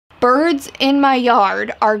birds in my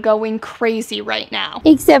yard are going crazy right now.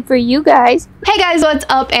 Except for you guys. Hey guys, what's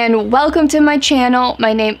up and welcome to my channel.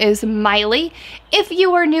 My name is Miley. If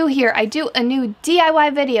you are new here, I do a new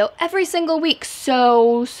DIY video every single week,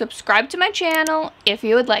 so subscribe to my channel if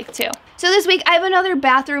you would like to. So this week I have another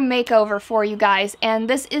bathroom makeover for you guys, and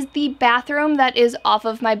this is the bathroom that is off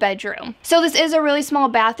of my bedroom. So this is a really small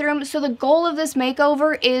bathroom, so the goal of this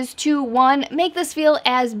makeover is to, one, make this feel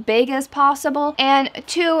as big as possible, and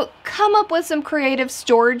two, come up with some creative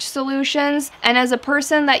storage solutions. And as a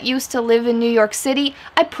person that used to live in New York City,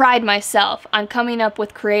 I pride myself on coming up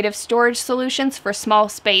with creative storage solutions for small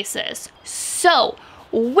spaces. So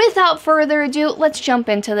without further ado, let's jump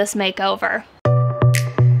into this makeover.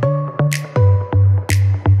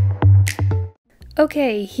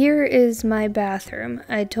 Okay, here is my bathroom.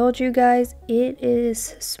 I told you guys it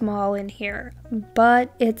is small in here,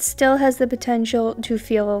 but it still has the potential to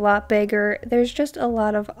feel a lot bigger. There's just a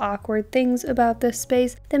lot of awkward things about this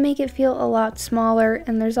space that make it feel a lot smaller,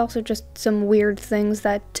 and there's also just some weird things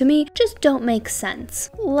that, to me, just don't make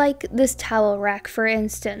sense. Like this towel rack, for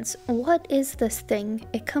instance. What is this thing?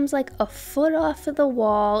 It comes like a foot off of the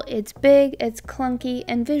wall, it's big, it's clunky,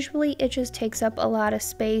 and visually it just takes up a lot of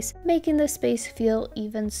space, making the space feel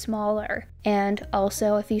even smaller. And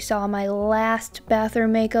also, if you saw my last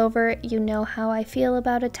bathroom makeover, you know how I feel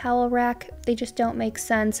about a towel rack. They just don't make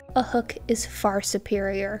sense. A hook is far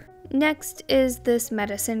superior. Next is this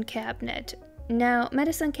medicine cabinet. Now,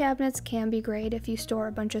 medicine cabinets can be great if you store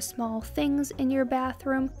a bunch of small things in your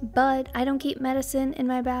bathroom, but I don't keep medicine in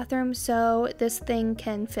my bathroom, so this thing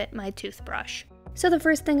can fit my toothbrush. So the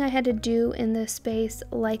first thing I had to do in this space,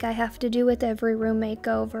 like I have to do with every room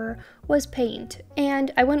makeover, was paint.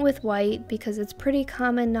 And I went with white because it's pretty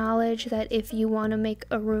common knowledge that if you want to make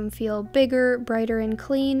a room feel bigger, brighter, and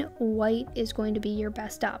clean, white is going to be your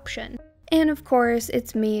best option. And of course,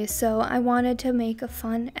 it's me, so I wanted to make a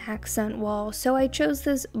fun accent wall, so I chose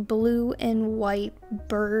this blue and white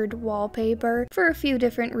bird wallpaper for a few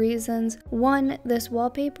different reasons. One, this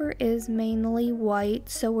wallpaper is mainly white,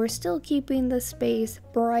 so we're still keeping the space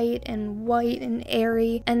bright and white and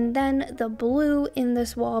airy, and then the blue in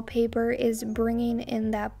this wallpaper is bringing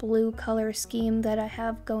in that blue color scheme that I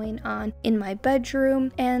have going on in my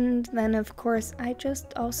bedroom, and then of course, I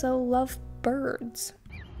just also love birds.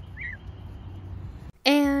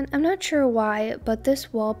 And I'm not sure why, but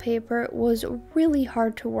this wallpaper was really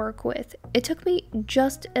hard to work with. It took me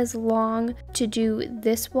just as long to do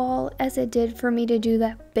this wall as it did for me to do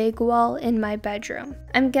that big wall in my bedroom.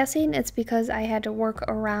 I'm guessing it's because I had to work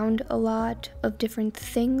around a lot of different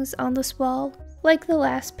things on this wall. Like the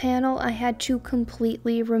last panel, I had to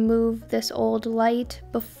completely remove this old light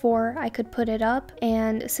before I could put it up,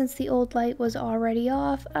 and since the old light was already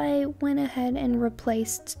off, I went ahead and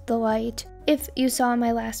replaced the light. If you saw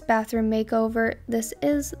my last bathroom makeover, this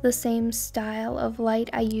is the same style of light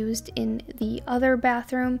I used in the other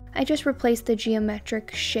bathroom. I just replaced the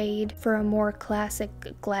geometric shade for a more classic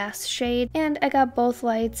glass shade, and I got both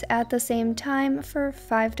lights at the same time for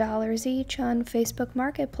 $5 each on Facebook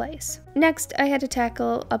Marketplace. Next, I had to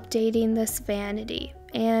tackle updating this vanity.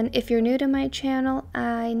 And if you're new to my channel,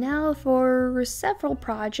 I now for several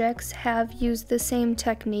projects have used the same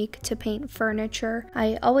technique to paint furniture.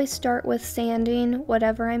 I always start with sanding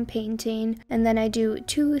whatever I'm painting, and then I do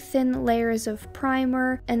 2 thin layers of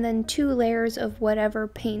primer and then 2 layers of whatever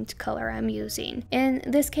paint color I'm using. In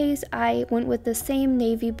this case, I went with the same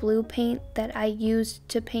navy blue paint that I used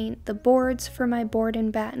to paint the boards for my board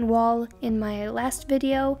and batten wall in my last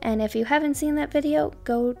video, and if you haven't seen that video,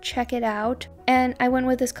 go check it out. And I went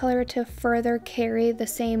with this color to further carry the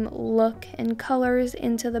same look and colors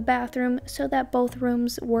into the bathroom so that both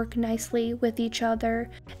rooms work nicely with each other.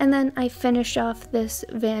 And then I finished off this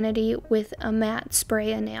vanity with a matte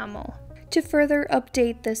spray enamel. To further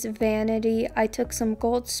update this vanity, I took some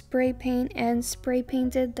gold spray paint and spray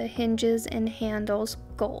painted the hinges and handles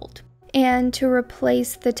gold. And to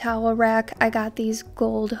replace the towel rack, I got these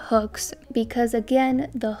gold hooks because,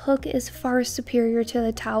 again, the hook is far superior to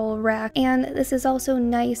the towel rack, and this is also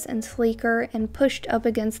nice and sleeker and pushed up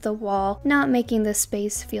against the wall, not making the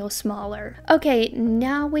space feel smaller. Okay,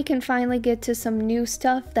 now we can finally get to some new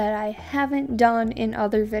stuff that I haven't done in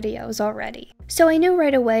other videos already. So I knew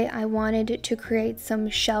right away I wanted to create some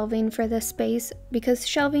shelving for this space because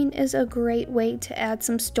shelving is a great way to add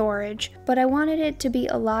some storage, but I wanted it to be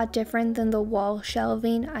a lot different than the wall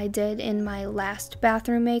shelving I did in my last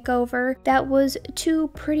bathroom makeover. That was 2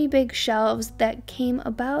 pretty big shelves that came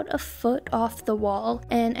about a foot off the wall,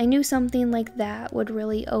 and I knew something like that would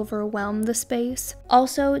really overwhelm the space.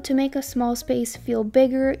 Also, to make a small space feel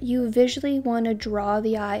bigger, you visually want to draw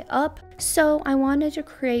the eye up, So I wanted to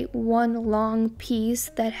create one long piece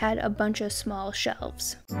that had a bunch of small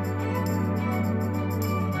shelves.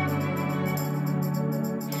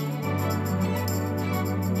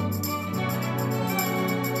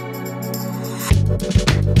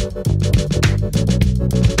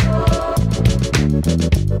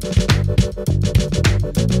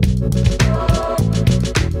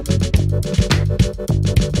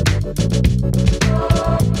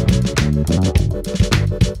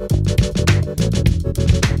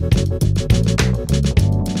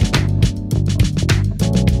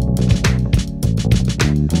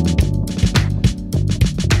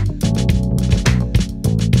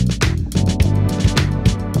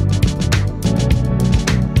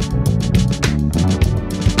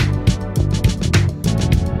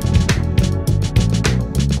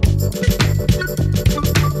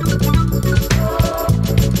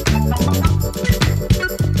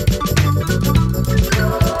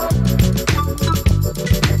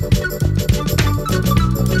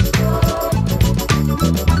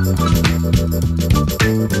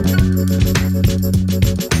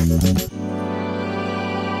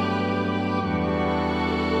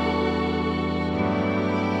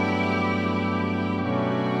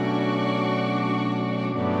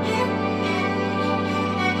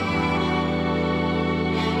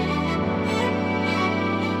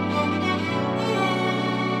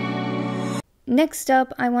 Next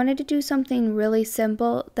up, I wanted to do something really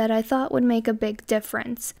simple that I thought would make a big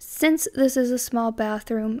difference. Since this is a small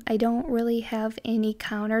bathroom, I don't really have any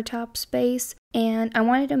countertop space, and I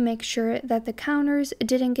wanted to make sure that the counters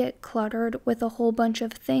didn't get cluttered with a whole bunch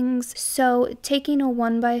of things. So taking a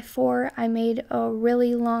 1x4, I made a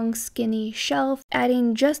really long skinny shelf,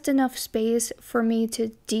 adding just enough space for me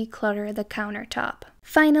to declutter the countertop.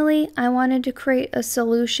 Finally, I wanted to create a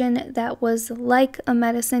solution that was like a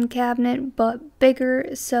medicine cabinet but bigger,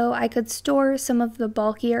 so I could store some of the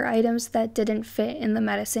bulkier items that didn't fit in the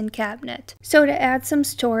medicine cabinet. So to add some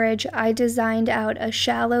storage, I designed out a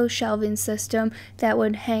shallow shelving system that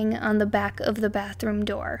would hang on the back of the bathroom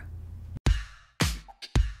door.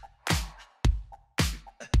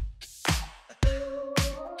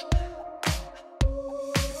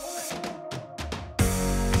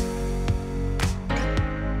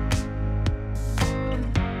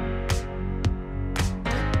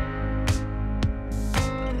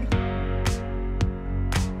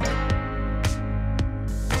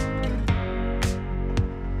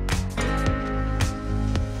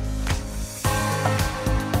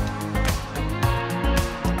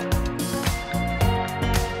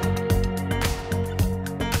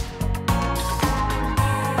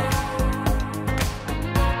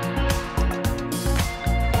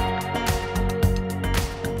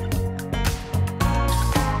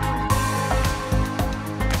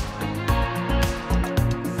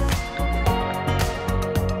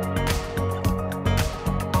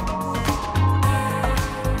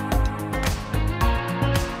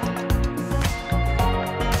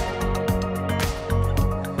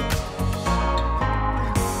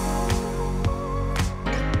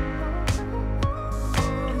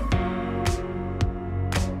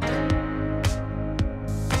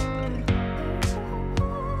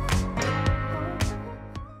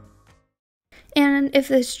 And if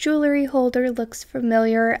this jewelry holder looks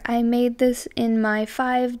familiar, I made this in my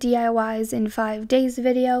 5 DIYs in 5 days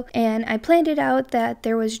video, and I planned it out that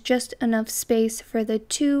there was just enough space for the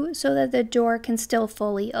 2 so that the door can still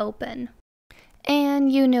fully open.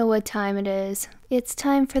 And you know what time it is. It's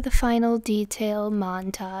time for the final detail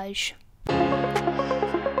montage.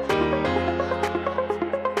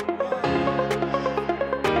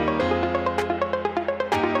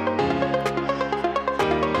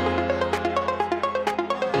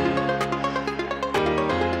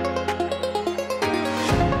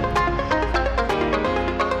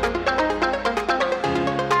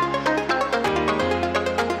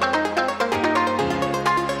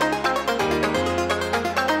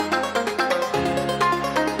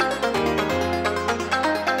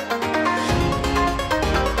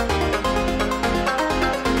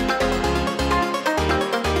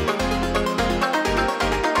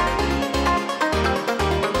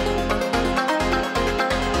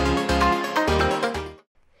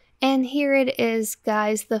 And here it is,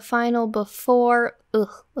 guys, the final before,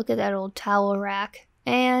 look at that old towel rack,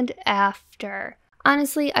 and after.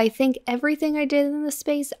 Honestly, I think everything I did in the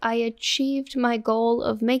space, I achieved my goal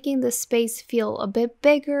of making the space feel a bit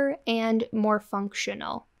bigger and more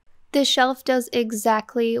functional. This shelf does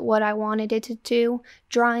exactly what I wanted it to do,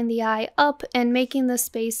 drawing the eye up and making the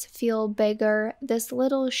space feel bigger. This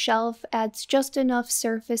little shelf adds just enough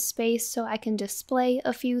surface space so I can display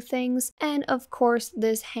a few things, and of course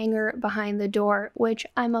this hanger behind the door, which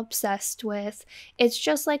I'm obsessed with. It's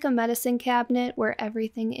just like a medicine cabinet where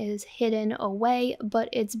everything is hidden away, but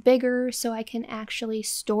it's bigger so I can actually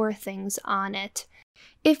store things on it.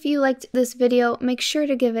 If you liked this video, make sure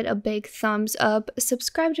to give it a big thumbs up,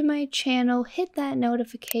 subscribe to my channel, hit that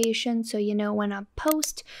notification so you know when I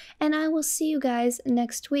post, and I will see you guys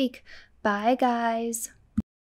next week. Bye guys!